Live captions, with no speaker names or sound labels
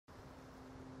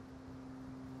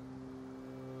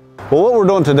Well, what we're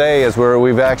doing today is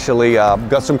we've actually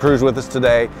got some crews with us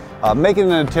today,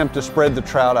 making an attempt to spread the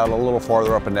trout out a little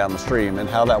farther up and down the stream. And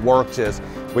how that works is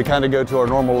we kind of go to our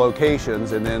normal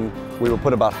locations, and then we will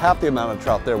put about half the amount of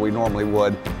trout there we normally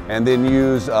would, and then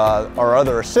use our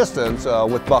other assistants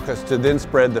with buckets to then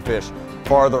spread the fish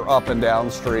farther up and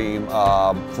downstream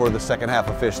for the second half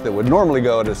of fish that would normally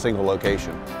go at a single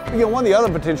location. You know, one of the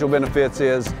other potential benefits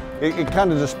is it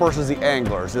kind of disperses the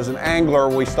anglers. As an angler,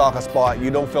 we stock a spot,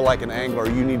 you don't feel like an angler,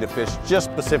 you need to fish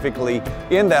just specifically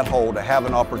in that hole to have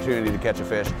an opportunity to catch a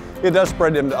fish. It does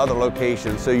spread them to other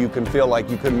locations, so you can feel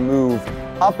like you can move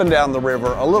up and down the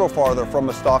river a little farther from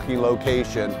a stocking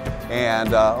location,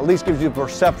 and at least gives you a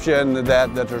perception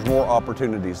that there's more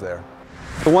opportunities there.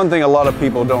 The one thing a lot of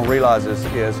people don't realize is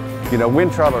you know,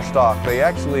 when trout are stocked, they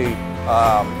actually,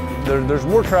 there's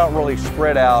more trout really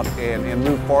spread out and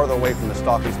move farther away from the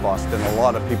stocking spots than a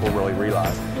lot of people really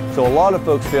realize. So a lot of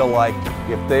folks feel like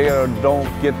if they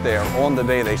don't get there on the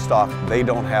day they stock, they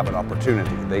don't have an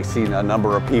opportunity. They see a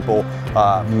number of people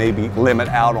maybe limit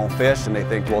out on fish, and they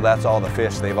think, well, that's all the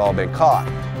fish, they've all been caught.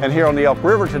 And here on the Elk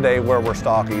River today, where we're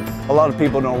stocking, a lot of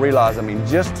people don't realize, I mean,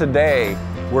 just today,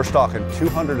 we're stocking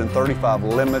 235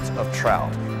 limits of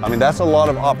trout. I mean, that's a lot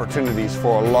of opportunities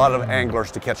for a lot of anglers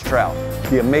to catch trout.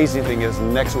 The amazing thing is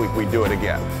next week we do it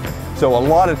again. So a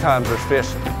lot of times there's fish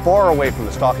far away from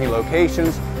the stocking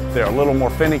locations. They're a little more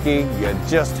finicky. You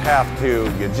just have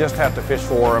to fish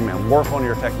for them and work on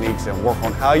your techniques and work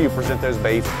on how you present those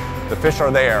baits. The fish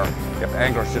are there if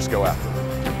anglers just go after them.